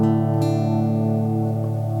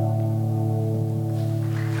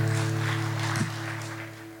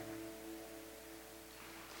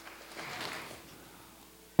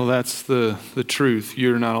Well, that's the truth.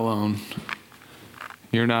 You're not alone.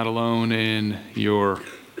 You're not alone in your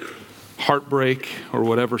heartbreak or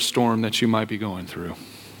whatever storm that you might be going through.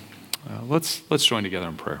 Let's join together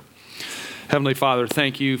in prayer. Heavenly Father,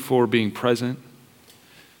 thank you for being present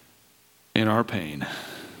in our pain,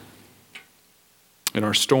 in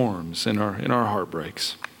our storms, in our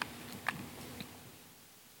heartbreaks.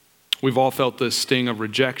 We've all felt the sting of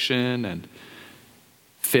rejection and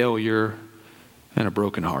failure and a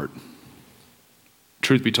broken heart.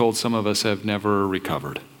 Truth be told, some of us have never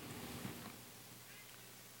recovered.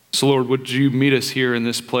 So Lord, would you meet us here in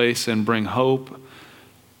this place and bring hope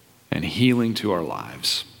and healing to our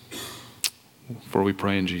lives? For we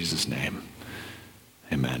pray in Jesus' name.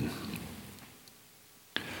 Amen.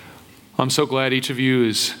 I'm so glad each of you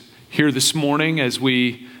is here this morning as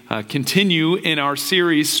we continue in our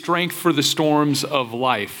series, Strength for the Storms of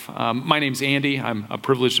Life. My name's Andy. I'm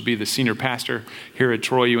privileged to be the senior pastor here at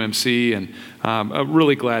Troy UMC, and I'm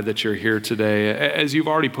really glad that you're here today. As you've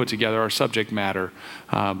already put together, our subject matter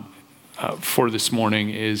for this morning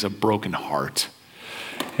is a broken heart.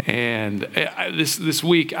 And this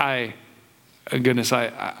week, I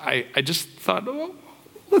just thought, well,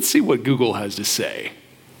 let's see what Google has to say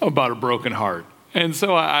about a broken heart. And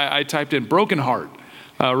so I typed in broken heart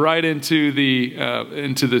right into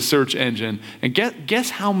the search engine, and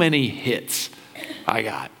guess how many hits I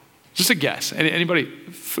got? Just a guess. Anybody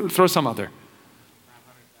throw some out there?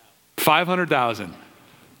 500,000.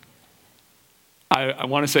 I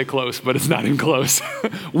want to say close, but it's not even close.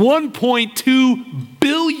 1.2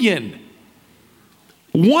 billion.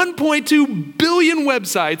 1.2 billion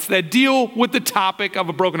websites that deal with the topic of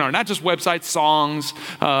a broken heart. Not just websites, songs,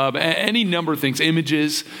 any number of things,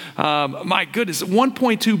 images. My goodness,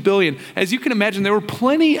 1.2 billion. As you can imagine, there were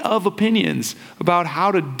plenty of opinions about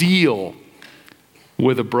how to deal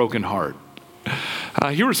with a broken heart.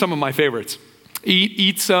 Here are some of my favorites.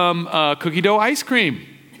 Eat some cookie dough ice cream.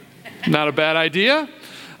 Not a bad idea.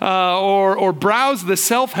 Or browse the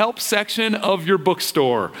self-help section of your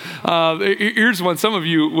bookstore. Here's one some of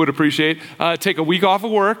you would appreciate. Take a week off of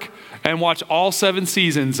work and watch all 7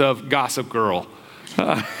 seasons of Gossip Girl.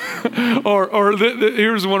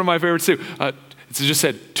 Here's one of my favorites too. It just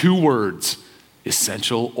said 2 words: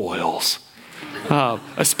 essential oils.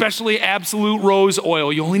 Especially Absolute Rose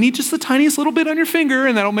Oil. You only need just the tiniest little bit on your finger,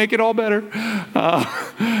 and that'll make it all better.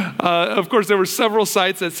 Of course, there were several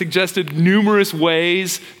sites that suggested numerous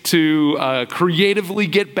ways to creatively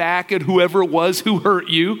get back at whoever it was who hurt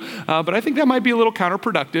you. But I think that might be a little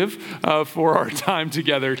counterproductive for our time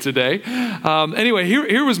together today. Anyway,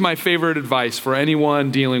 here was my favorite advice for anyone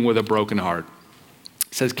dealing with a broken heart.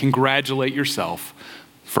 It says, congratulate yourself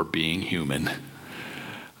for being human.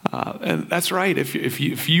 And that's right.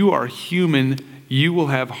 If you are human, you will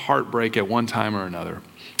have heartbreak at one time or another.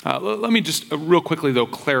 Let me just real quickly, though,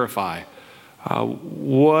 clarify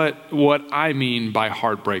what I mean by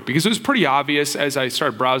heartbreak, because it was pretty obvious as I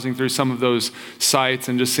started browsing through some of those sites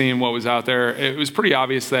and just seeing what was out there. It was pretty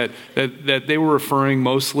obvious that they were referring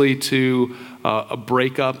mostly to a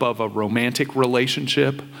breakup of a romantic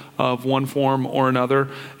relationship of one form or another,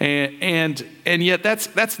 and yet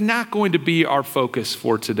that's not going to be our focus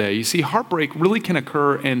for today. You see, heartbreak really can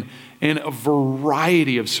occur in a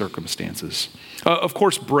variety of circumstances. Of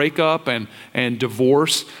course, breakup and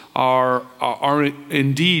divorce are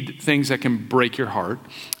indeed things that can break your heart,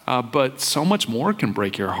 but so much more can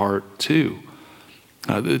break your heart too.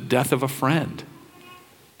 The death of a friend,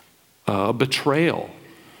 betrayal.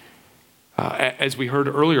 As we heard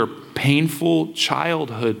earlier, painful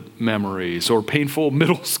childhood memories or painful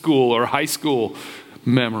middle school or high school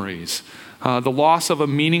memories. The loss of a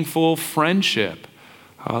meaningful friendship.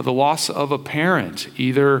 The loss of a parent,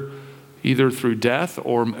 either through death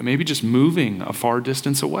or maybe just moving a far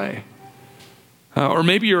distance away. Or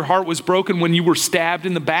maybe your heart was broken when you were stabbed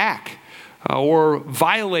in the back or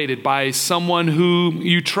violated by someone who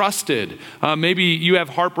you trusted. Maybe you have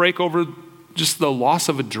heartbreak over just the loss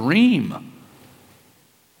of a dream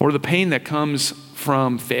or the pain that comes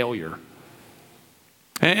from failure.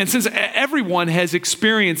 And since everyone has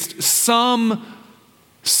experienced some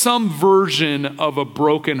version of a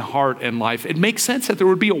broken heart in life, it makes sense that there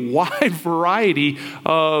would be a wide variety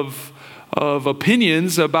of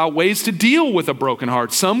opinions about ways to deal with a broken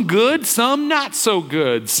heart. Some good, some not so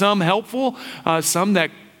good, some helpful, some that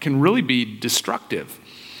can really be destructive.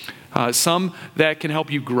 Some that can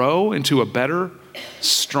help you grow into a better,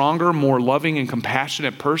 stronger, more loving and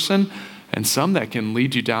compassionate person, and some that can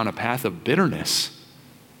lead you down a path of bitterness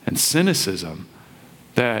and cynicism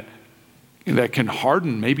that can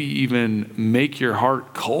harden, maybe even make your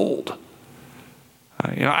heart cold.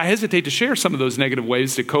 I hesitate to share some of those negative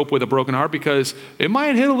ways to cope with a broken heart because it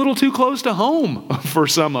might hit a little too close to home for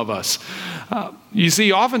some of us. You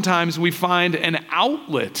see, oftentimes we find an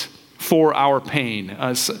outlet for our pain,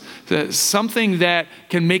 something that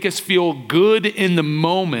can make us feel good in the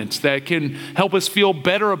moment, that can help us feel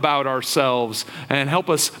better about ourselves and help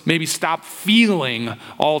us maybe stop feeling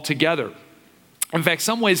altogether. In fact,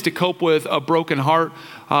 some ways to cope with a broken heart,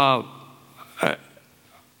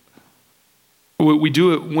 we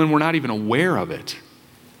do it when we're not even aware of it.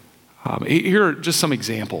 Here are just some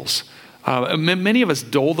examples. Many of us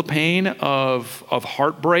dull the pain of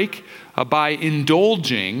heartbreak by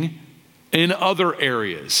indulging in other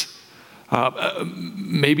areas.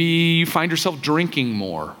 Maybe you find yourself drinking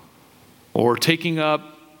more or taking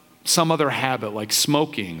up some other habit like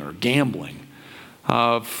smoking or gambling,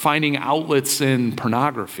 finding outlets in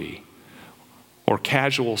pornography or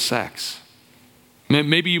casual sex.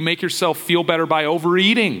 Maybe you make yourself feel better by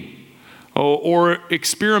overeating or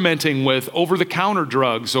experimenting with over-the-counter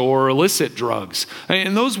drugs or illicit drugs.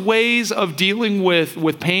 And those ways of dealing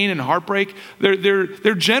with pain and heartbreak,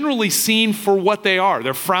 they're generally seen for what they are.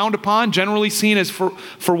 They're frowned upon, generally seen as for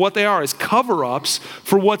what they are, as cover-ups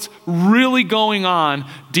for what's really going on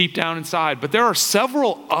deep down inside. But there are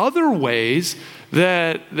several other ways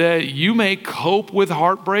that you may cope with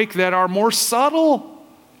heartbreak that are more subtle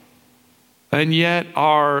and yet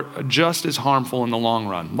are just as harmful in the long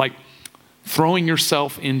run, like throwing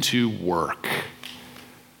yourself into work.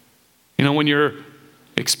 You know, when you're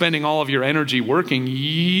expending all of your energy working,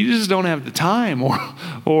 you just don't have the time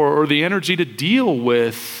or the energy to deal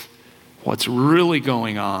with what's really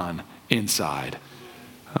going on inside.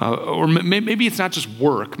 Or maybe it's not just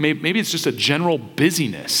work. Maybe it's just a general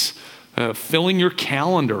busyness. Filling your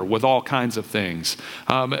calendar with all kinds of things.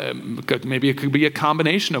 Maybe it could be a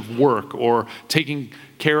combination of work or taking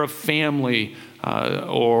care of family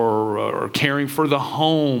or caring for the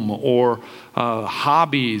home or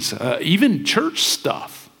hobbies, even church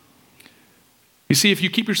stuff. You see, if you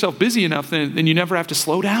keep yourself busy enough, then you never have to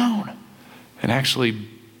slow down and actually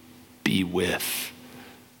be with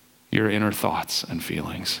your inner thoughts and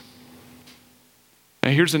feelings.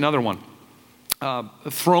 Now, here's another one.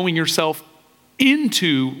 Throwing yourself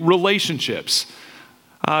into relationships.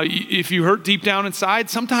 If you hurt deep down inside,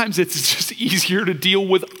 sometimes it's just easier to deal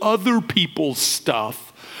with other people's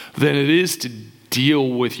stuff than it is to deal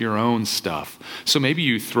with your own stuff. So maybe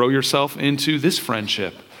you throw yourself into this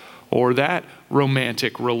friendship or that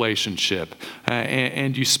romantic relationship,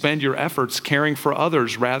 and you spend your efforts caring for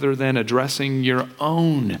others rather than addressing your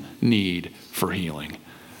own need for healing.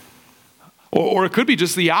 Or it could be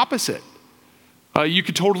just the opposite. You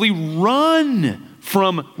could totally run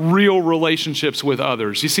from real relationships with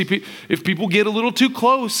others. You see, if people get a little too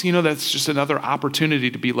close, that's just another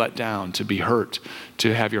opportunity to be let down, to be hurt,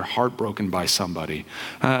 to have your heart broken by somebody.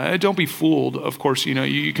 Don't be fooled. Of course,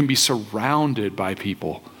 you can be surrounded by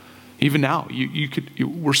people. Even now,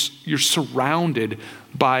 you're surrounded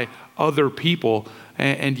by other people,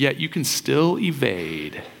 and yet you can still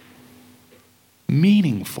evade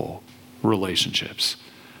meaningful relationships.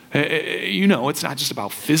 It's not just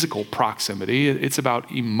about physical proximity, it's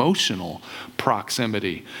about emotional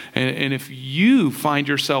proximity. And if you find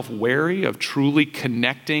yourself wary of truly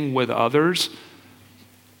connecting with others,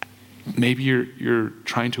 maybe you're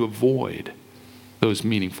trying to avoid those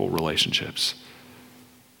meaningful relationships.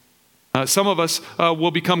 Some of us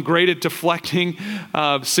will become great at deflecting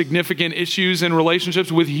significant issues in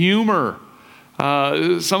relationships with humor.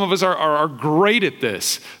 Some of us are great at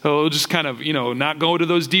this. We'll just kind of, not go to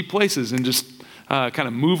those deep places and just kind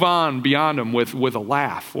of move on beyond them with a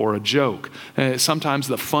laugh or a joke. Sometimes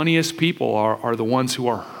the funniest people are the ones who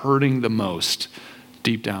are hurting the most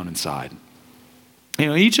deep down inside.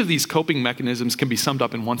 Each of these coping mechanisms can be summed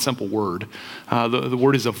up in one simple word. The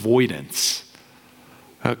word is avoidance.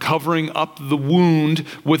 Covering up the wound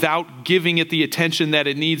without giving it the attention that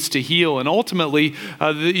it needs to heal. And ultimately,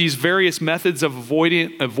 these various methods of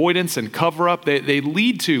avoidance and cover-up, they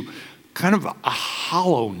lead to kind of a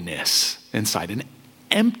hollowness inside, an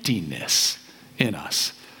emptiness in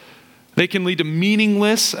us. They can lead to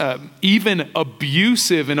meaningless, even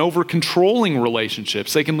abusive and over-controlling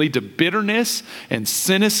relationships. They can lead to bitterness and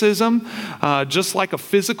cynicism. Just like a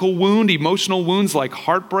physical wound, emotional wounds like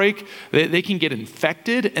heartbreak, they can get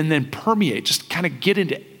infected and then permeate, just kind of get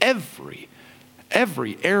into every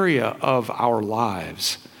area of our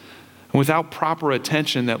lives. And without proper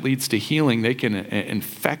attention that leads to healing, they can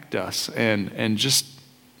infect us and just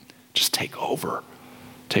take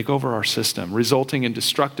over our system, resulting in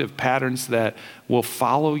destructive patterns that will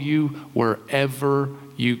follow you wherever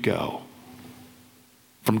you go.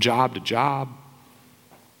 From job to job,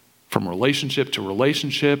 from relationship to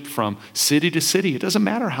relationship, from city to city. It doesn't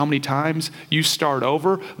matter how many times you start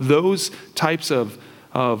over. Those types of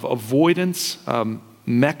avoidance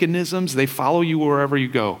mechanisms, they follow you wherever you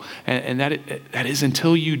go. And that is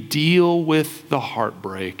until you deal with the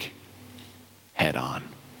heartbreak head on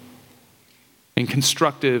in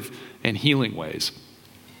constructive and healing ways.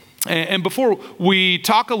 And before we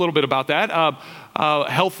talk a little bit about that,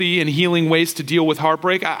 healthy and healing ways to deal with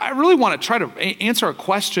heartbreak, I really want to try to answer a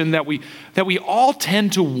question that we all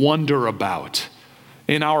tend to wonder about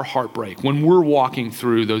in our heartbreak when we're walking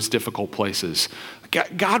through those difficult places.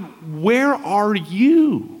 God, where are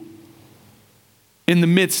you in the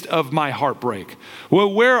midst of my heartbreak?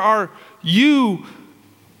 Well, where are you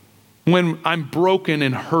when I'm broken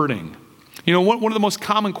and hurting? You know, one of the most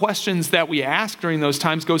common questions that we ask during those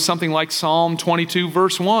times goes something like Psalm 22,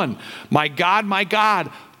 verse 1. My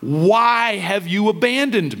God, why have you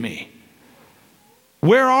abandoned me?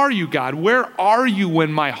 Where are you, God? Where are you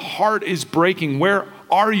when my heart is breaking? Where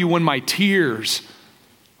are you when my tears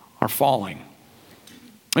are falling?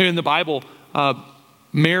 In the Bible,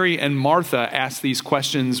 Mary and Martha asked these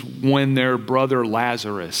questions when their brother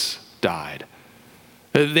Lazarus died.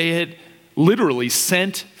 They had literally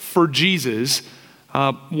sent for Jesus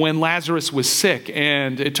when Lazarus was sick,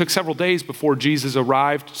 and it took several days before Jesus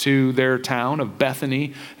arrived to their town of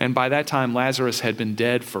Bethany, and by that time Lazarus had been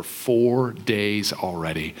dead for 4 days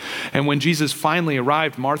already. And when Jesus finally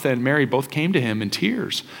arrived, Martha and Mary both came to him in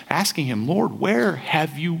tears, asking him, Lord, where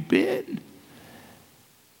have you been?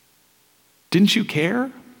 Didn't you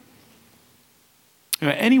care? You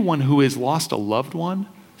know, anyone who has lost a loved one,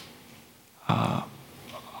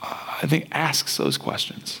 I think, asks those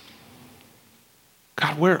questions.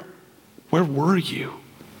 God, where were you?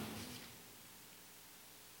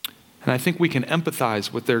 And I think we can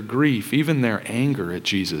empathize with their grief, even their anger at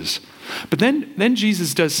Jesus. But then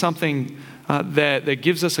Jesus does something that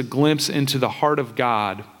gives us a glimpse into the heart of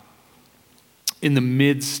God in the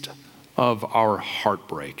midst of our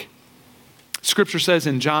heartbreak. Scripture says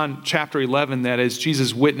in John chapter 11 that as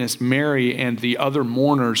Jesus witnessed Mary and the other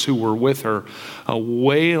mourners who were with her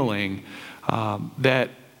wailing,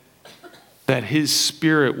 that his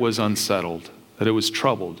spirit was unsettled, that it was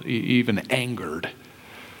troubled, even angered.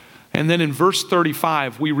 And then in verse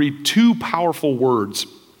 35, we read two powerful words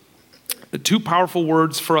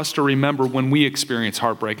for us to remember when we experience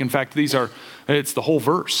heartbreak. In fact, it's the whole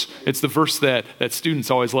verse. It's the verse that students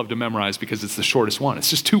always love to memorize because it's the shortest one. It's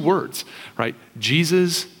just 2 words, right?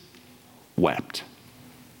 Jesus wept.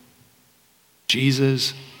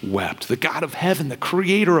 Jesus wept. The God of heaven, the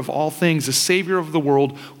creator of all things, the Savior of the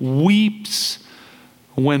world, weeps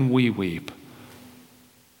when we weep.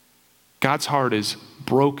 God's heart is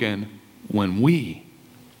broken when we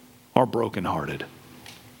are brokenhearted.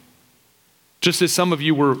 Just as some of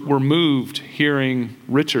you were moved hearing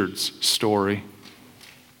Richard's story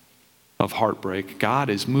of heartbreak,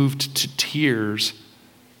 God is moved to tears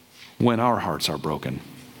when our hearts are broken.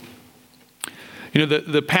 You know,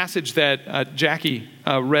 the passage that Jackie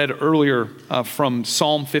read earlier from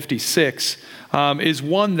Psalm 56 is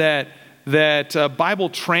one that Bible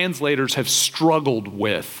translators have struggled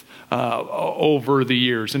with over the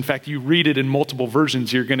years. In fact, you read it in multiple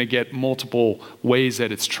versions, you're going to get multiple ways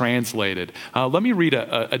that it's translated. Let me read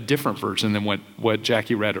a different version than what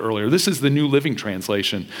Jackie read earlier. This is the New Living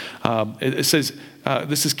Translation. It says,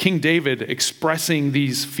 this is King David expressing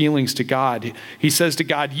these feelings to God. He says to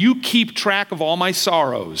God, you keep track of all my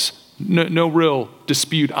sorrows. No real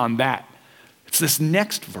dispute on that. It's this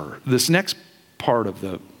next part of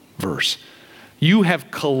the verse. You have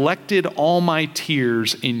collected all my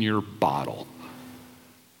tears in your bottle.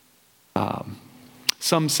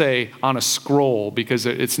 Some say on a scroll because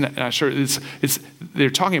it's not sure. They're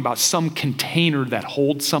talking about some container that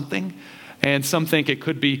holds something, and some think it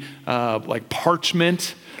could be like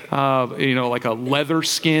parchment, like a leather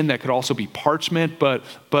skin that could also be parchment. But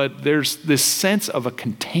there's this sense of a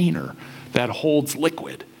container that holds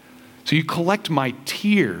liquid. So you collect my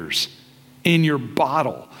tears in your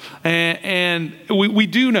bottle. And we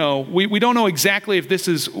do know, we don't know exactly if this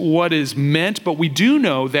is what is meant, but we do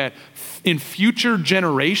know that in future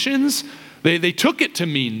generations, they took it to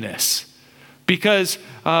mean this because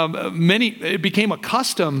it became a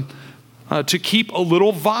custom to keep a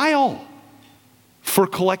little vial for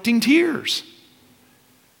collecting tears.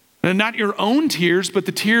 And not your own tears, but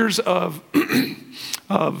the tears of,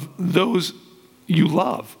 of those you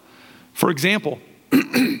love. For example,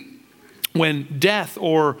 when death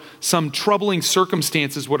or some troubling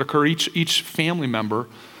circumstances would occur, each family member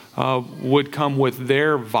would come with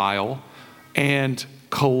their vial and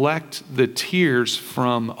collect the tears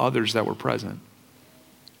from others that were present.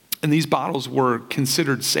 And these bottles were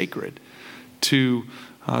considered sacred to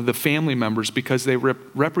the family members because they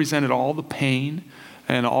represented all the pain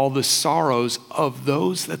and all the sorrows of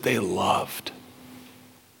those that they loved.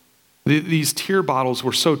 These tear bottles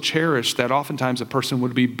were so cherished that oftentimes a person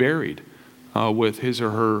would be buried with his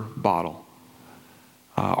or her bottle.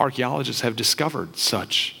 Archaeologists have discovered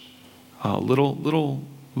such little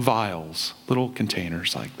vials, little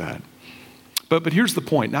containers like that. But here's the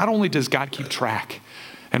point. Not only does God keep track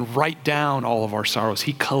and write down all of our sorrows,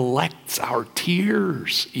 he collects our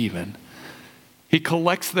tears even. He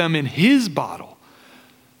collects them in his bottle.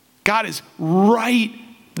 God is right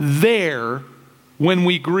there when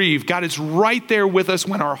we grieve. God is right there with us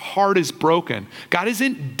when our heart is broken. God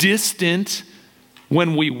isn't distant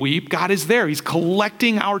when we weep. God is there. He's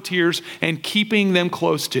collecting our tears and keeping them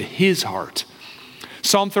close to his heart.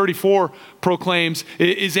 Psalm 34 proclaims,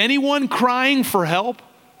 "Is anyone crying for help?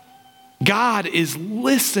 God is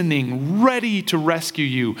listening, ready to rescue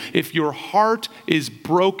you. If your heart is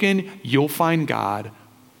broken, you'll find God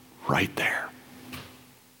right there."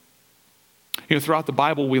 You know, throughout the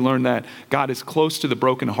Bible, we learn that God is close to the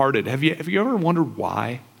brokenhearted. Have you ever wondered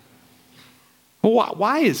why? Well,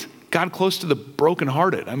 why is God close to the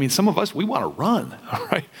brokenhearted? I mean, some of us, we want to run,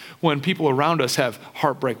 right? When people around us have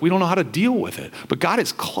heartbreak, we don't know how to deal with it. But God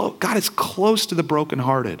is close to the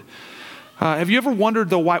brokenhearted. Have you ever wondered,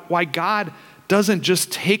 though, why God doesn't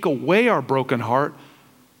just take away our broken heart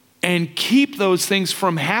and keep those things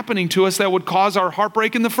from happening to us that would cause our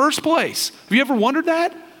heartbreak in the first place? Have you ever wondered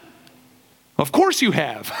that? Of course you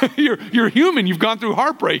have. You're human. You've gone through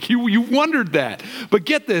heartbreak. You wondered that. But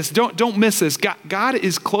get this. Don't miss this. God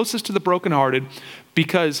is closest to the brokenhearted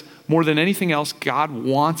because more than anything else, God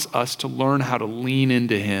wants us to learn how to lean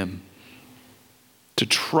into him, to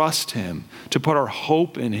trust him, to put our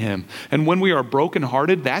hope in him. And when we are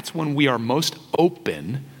brokenhearted, that's when we are most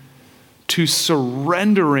open to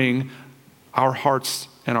surrendering our hearts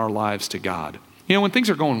and our lives to God. You know, when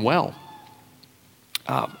things are going well,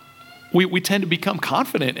 we tend to become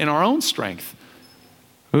confident in our own strength.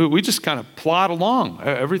 We just kind of plod along.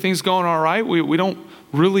 Everything's going all right. We don't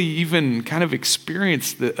really even kind of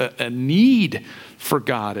experience a need for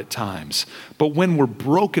God at times. But when we're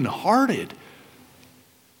brokenhearted,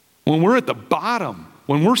 when we're at the bottom,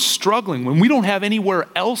 when we're struggling, when we don't have anywhere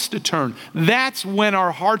else to turn, that's when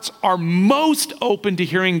our hearts are most open to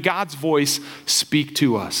hearing God's voice speak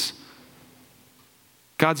to us.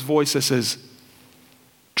 God's voice that says,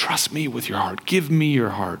 "Trust me with your heart. Give me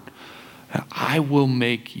your heart. And I will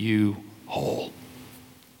make you whole."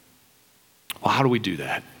 Well, how do we do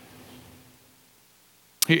that?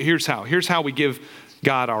 Here's how. Here's how we give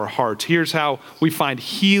God our hearts. Here's how we find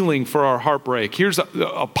healing for our heartbreak. Here's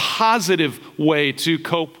a positive way to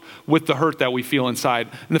cope with the hurt that we feel inside.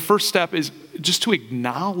 And the first step is just to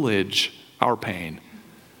acknowledge our pain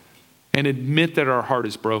and admit that our heart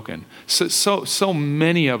is broken. So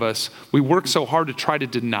many of us, we work so hard to try to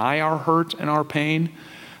deny our hurt and our pain,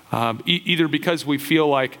 either because we feel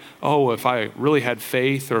like, oh, if I really had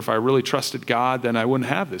faith or if I really trusted God, then I wouldn't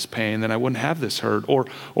have this pain, then I wouldn't have this hurt.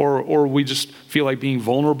 Or we just feel like being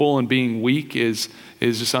vulnerable and being weak is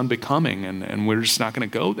just unbecoming, and we're just not going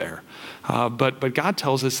to go there. But God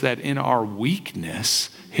tells us that in our weakness,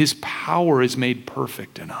 his power is made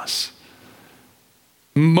perfect in us.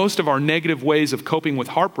 Most of our negative ways of coping with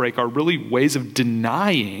heartbreak are really ways of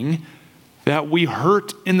denying that we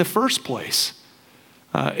hurt in the first place.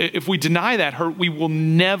 If we deny that hurt, we will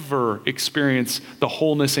never experience the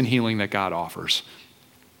wholeness and healing that God offers.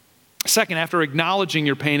 Second, after acknowledging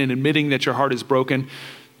your pain and admitting that your heart is broken,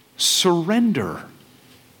 surrender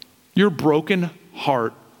your broken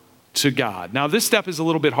heart to God. Now, this step is a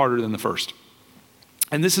little bit harder than the first.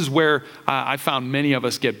 And this is where I found many of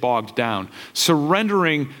us get bogged down.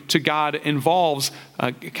 Surrendering to God involves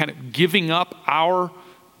kind of giving up our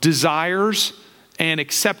desires and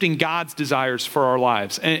accepting God's desires for our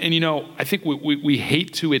lives. And you know, I think we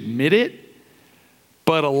hate to admit it,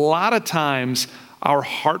 but a lot of times our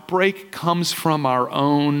heartbreak comes from our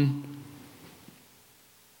own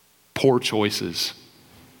poor choices.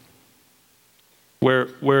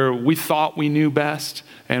 Where we thought we knew best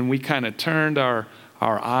and we kind of turned our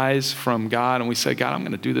eyes from God and we said, God, I'm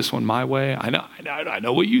going to do this one my way. I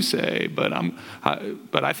know what you say, but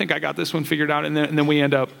I think I got this one figured out. And then we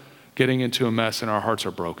end up getting into a mess and our hearts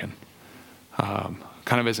are broken. Kind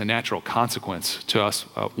of as a natural consequence to us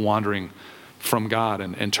wandering from God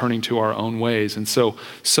and turning to our own ways. And so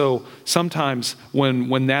sometimes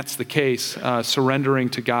when that's the case, surrendering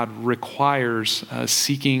to God requires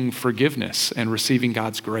seeking forgiveness and receiving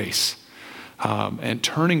God's grace and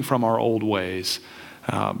turning from our old ways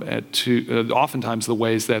oftentimes the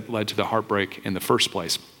ways that led to the heartbreak in the first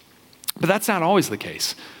place. But that's not always the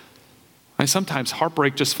case. And sometimes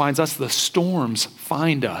heartbreak just finds us. The storms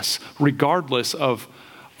find us, regardless of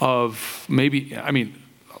maybe,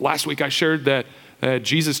 last week I shared that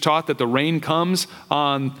Jesus taught that the rain comes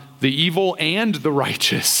on the evil and the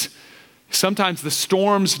righteous. Sometimes the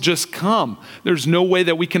storms just come. There's no way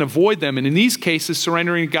that we can avoid them. And in these cases,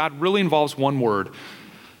 surrendering to God really involves one word: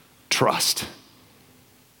 trust.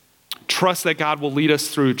 Trust that God will lead us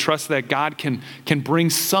through. Trust that God can bring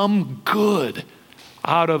some good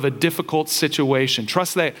out of a difficult situation.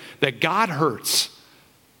 Trust that God hurts,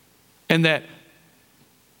 and that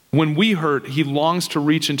when we hurt, he longs to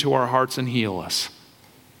reach into our hearts and heal us.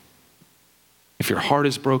 If your heart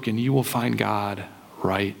is broken, you will find God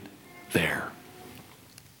right there.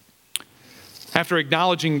 After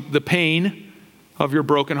acknowledging the pain of your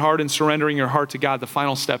broken heart and surrendering your heart to God, the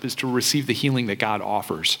final step is to receive the healing that God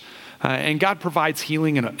offers. And God provides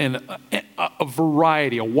healing in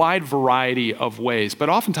a wide variety of ways, but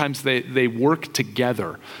oftentimes they work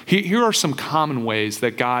together. Here are some common ways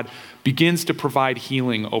that God begins to provide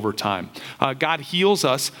healing over time. God heals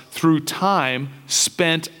us through time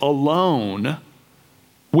spent alone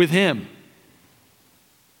with him,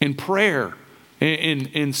 in prayer,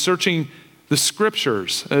 in searching the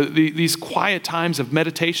scriptures, these quiet times of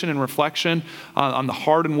meditation and reflection on the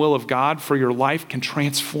heart and will of God for your life can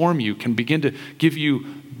transform you, can begin to give you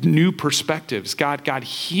new perspectives. God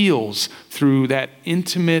heals through that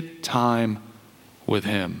intimate time with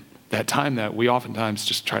him, that time that we oftentimes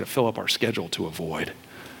just try to fill up our schedule to avoid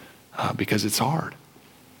because it's hard.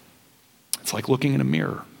 It's like looking in a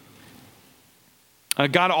mirror.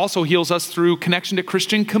 God also heals us through connection to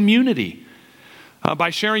Christian community.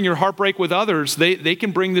 By sharing your heartbreak with others, they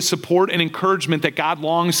can bring the support and encouragement that God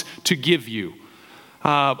longs to give you.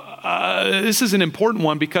 This is an important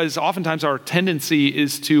one because oftentimes our tendency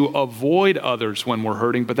is to avoid others when we're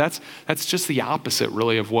hurting, but that's just the opposite,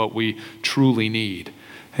 really, of what we truly need.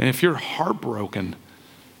 And if you're heartbroken,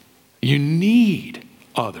 you need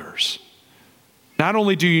others. Not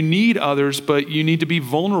only do you need others, but you need to be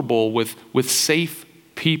vulnerable with safe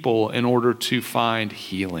people in order to find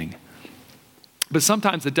healing. But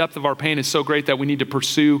sometimes the depth of our pain is so great that we need to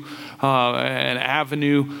pursue an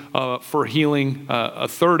avenue for healing, a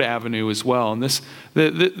third avenue as well. And this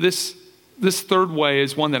third way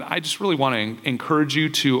is one that I just really want to encourage you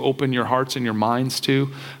to open your hearts and your minds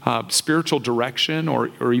to: spiritual direction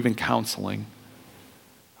or even counseling.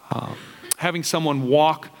 Having someone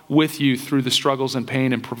walk with you through the struggles and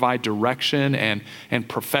pain and provide direction and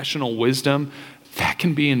professional wisdom, that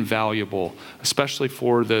can be invaluable, especially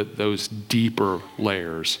for those deeper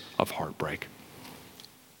layers of heartbreak.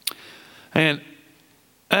 And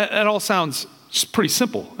that all sounds pretty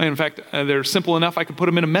simple. In fact, they're simple enough I could put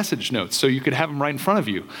them in a message note so you could have them right in front of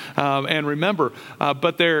you and remember.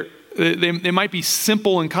 But they might be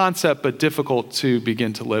simple in concept, but difficult to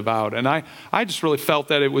begin to live out. And I just really felt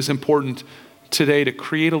that it was important today to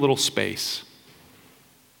create a little space.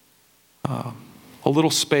 A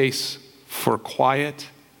little space for quiet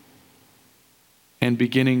and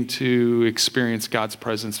beginning to experience God's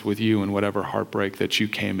presence with you in whatever heartbreak that you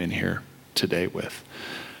came in here today with.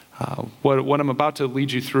 What I'm about to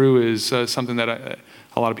lead you through is something that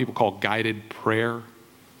a lot of people call guided prayer.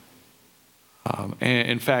 And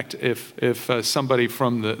in fact, if somebody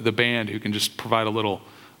from the band who can just provide a little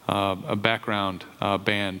a background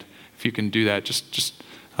band, if you can do that, just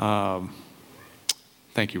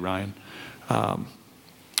thank you, Ryan.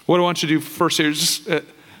 What I want you to do first here is just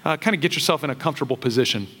kind of get yourself in a comfortable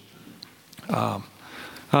position.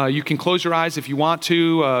 You can close your eyes if you want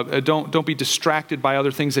to. Don't be distracted by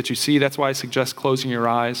other things that you see. That's why I suggest closing your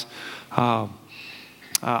eyes.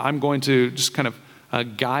 I'm going to just kind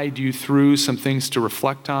of guide you through some things to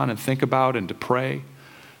reflect on and think about and to pray.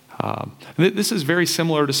 This is very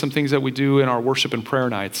similar to some things that we do in our worship and prayer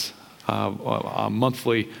nights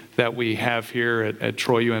monthly that we have here at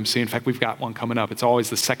Troy UMC. In fact, we've got one coming up. It's always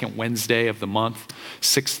the second Wednesday of the month,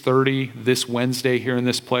 6:30 this Wednesday here in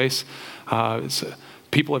this place.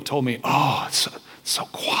 People have told me, oh, it's so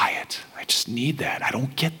quiet. I just need that. I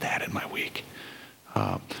don't get that in my week.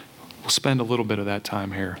 We'll spend a little bit of that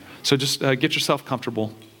time here. So just get yourself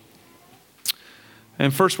comfortable.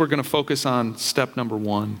 And first, we're going to focus on step number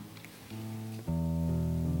 1,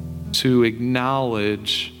 to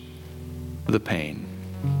acknowledge the pain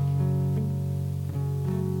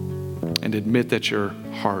and admit that your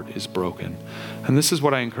heart is broken. And this is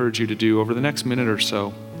what I encourage you to do over the next minute or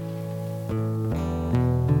so.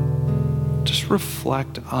 Just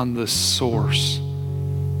reflect on the source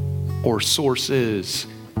or sources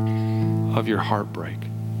of your heartbreak.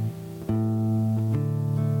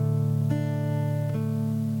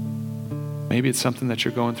 Maybe it's something that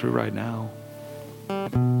you're going through right now.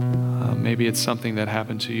 Maybe it's something that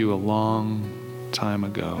happened to you a long time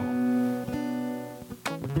ago.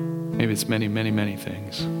 Maybe it's many, many, many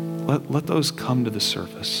things. Let those come to the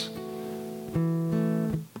surface.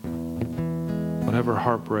 Whatever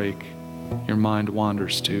heartbreak your mind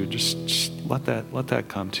wanders to, just let that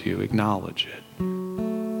come to you. Acknowledge it.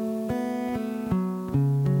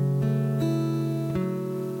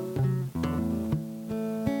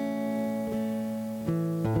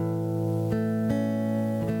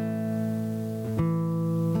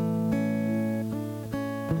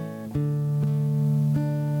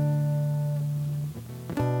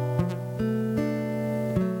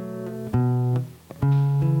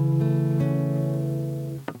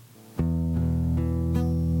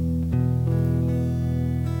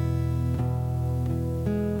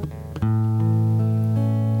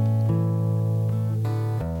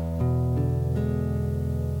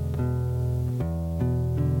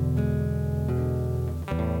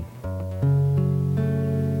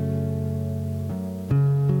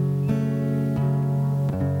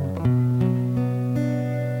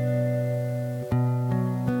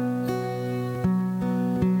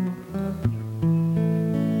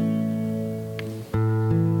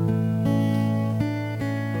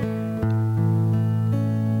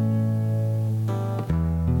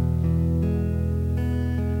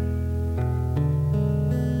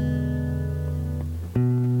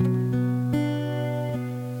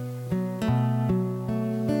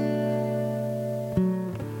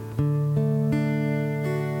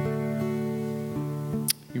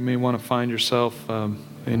 You may want to find yourself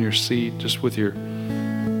in your seat just with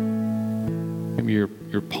maybe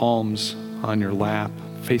your palms on your lap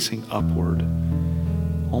facing upward,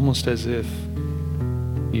 almost as if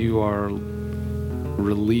you are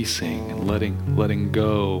releasing and letting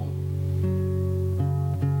go,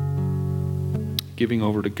 giving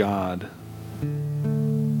over to God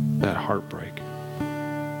that heartbreak,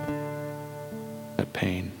 that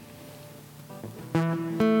pain.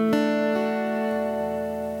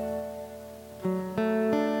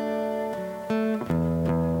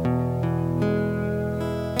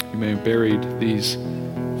 Buried these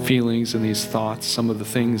feelings and these thoughts, some of the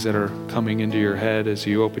things that are coming into your head as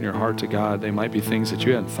you open your heart to God, they might be things that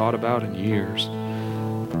you hadn't thought about in years.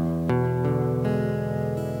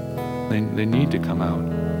 They need to come out.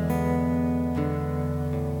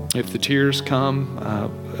 If the tears come,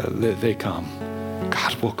 they come.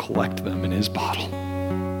 God will collect them in His bottle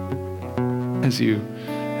as you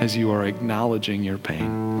are acknowledging your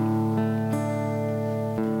pain.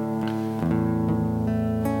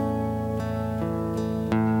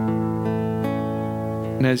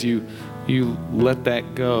 And as you let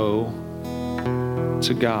that go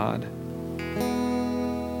to God,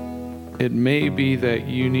 it may be that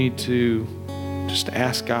you need to just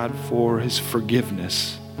ask God for His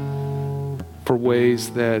forgiveness for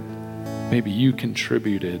ways that maybe you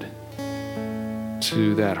contributed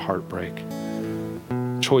to that heartbreak.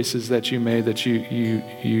 Choices that you made that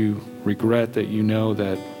you regret, that you know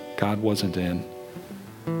that God wasn't in.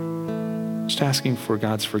 Just asking for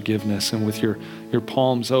God's forgiveness, and with your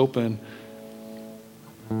palms open,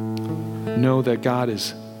 know that God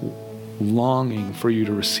is longing for you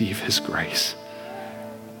to receive His grace.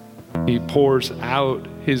 He pours out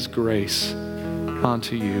His grace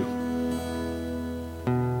onto you.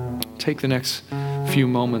 Take the next few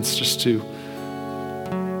moments just to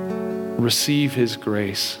receive His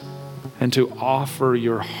grace and to offer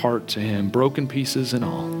your heart to Him, broken pieces and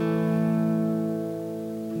all.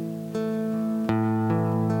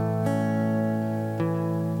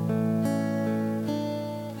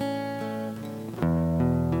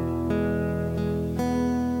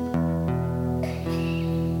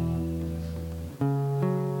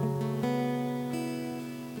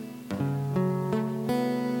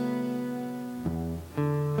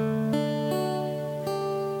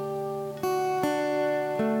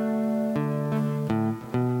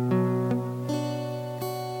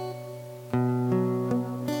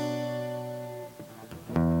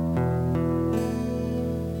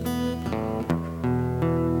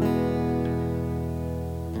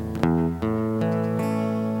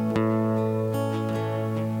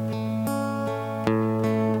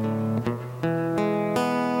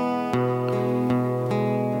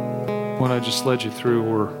 What I just led you through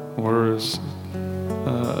were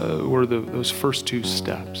those first two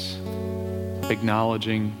steps,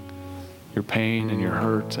 acknowledging your pain and your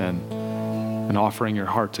hurt and offering your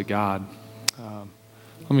heart to God.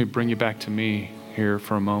 Let me bring you back to me here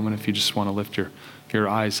for a moment. If you just want to lift your your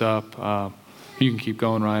eyes up. You can keep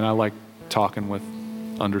going, Ryan. I like talking with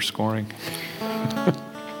underscoring.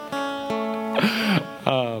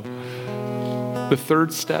 The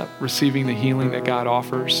third step, receiving the healing that God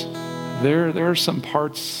offers, there are some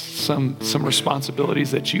parts, some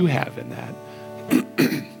responsibilities that you have in that.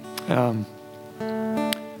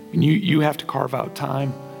 You have to carve out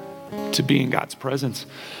time to be in God's presence.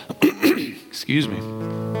 Excuse me.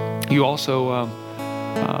 You also,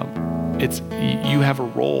 you have a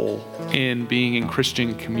role in being in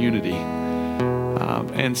Christian community.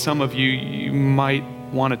 And some of you might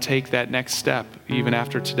want to take that next step even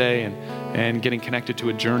after today and getting connected to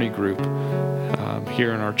a journey group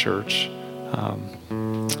here in our church.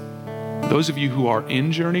 Those of you who are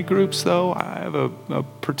in journey groups, though, I have a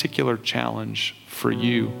particular challenge for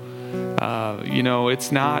you.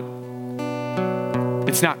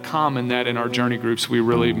 It's not common that in our journey groups we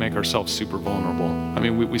really make ourselves super vulnerable. I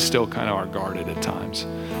mean, we still kind of are guarded at times.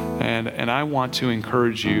 And I want to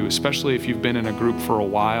encourage you, especially if you've been in a group for a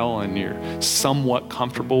while and you're somewhat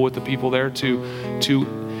comfortable with the people there, to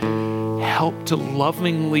help to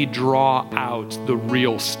lovingly draw out the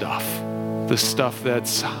real stuff, the stuff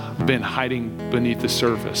that's been hiding beneath the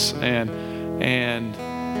surface. And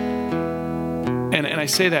I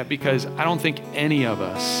say that because I don't think any of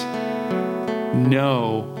us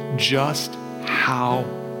know just how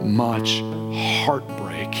much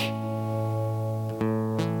heartbreak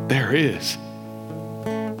there is.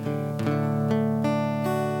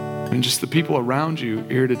 And just the people around you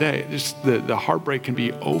here today, just the heartbreak can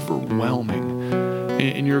be overwhelming.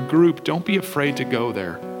 In your group, don't be afraid to go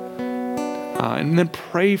there. And then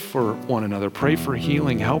pray for one another, pray for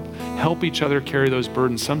healing, help each other carry those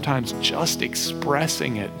burdens. Sometimes just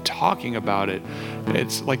expressing it, talking about it,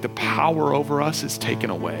 it's like the power over us is taken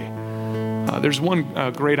away. There's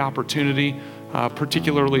one great opportunity,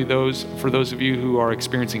 particularly for those of you who are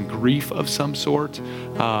experiencing grief of some sort.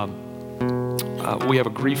 We have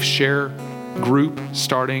a grief share group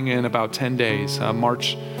starting in about 10 days,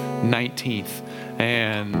 March 19th.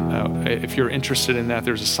 And if you're interested in that,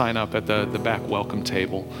 there's a sign up at the back welcome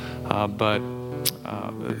table. But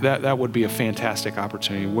that would be a fantastic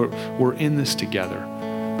opportunity. We're in this together.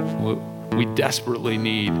 We desperately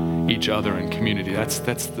need each other in community. That's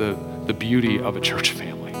the beauty of a church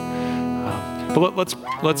family. But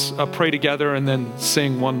let's pray together and then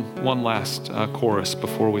sing one last chorus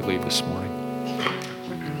before we leave this morning.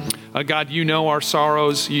 God, you know our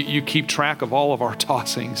sorrows. You keep track of all of our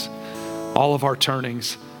tossings, all of our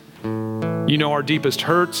turnings. You know our deepest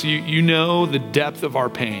hurts. You know the depth of our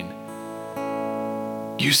pain.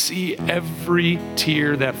 You see every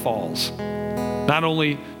tear that falls. Not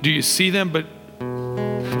only do you see them, but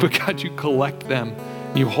God, you collect them.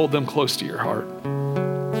 You hold them close to your heart.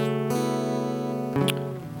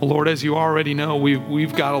 Lord, as you already know,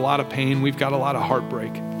 we've got a lot of pain. We've got a lot of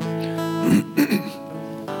heartbreak.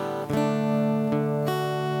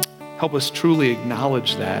 Help us truly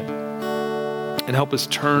acknowledge that and help us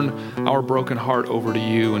turn our broken heart over to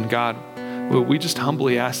you. And God, we just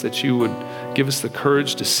humbly ask that you would give us the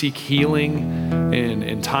courage to seek healing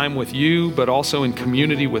in time with you, but also in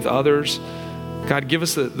community with others. God, give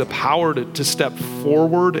us the power to step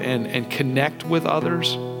forward and connect with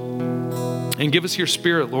others. And give us your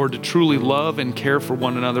spirit, Lord, to truly love and care for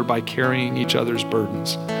one another by carrying each other's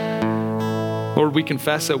burdens. Lord, we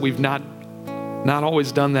confess that we've not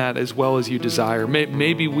always done that as well as you desire.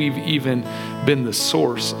 Maybe we've even been the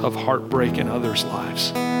source of heartbreak in others'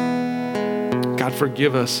 lives. God,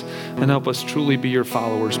 forgive us and help us truly be your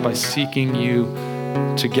followers by seeking you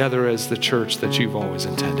together as the church that you've always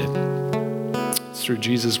intended. It's through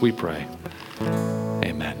Jesus we pray.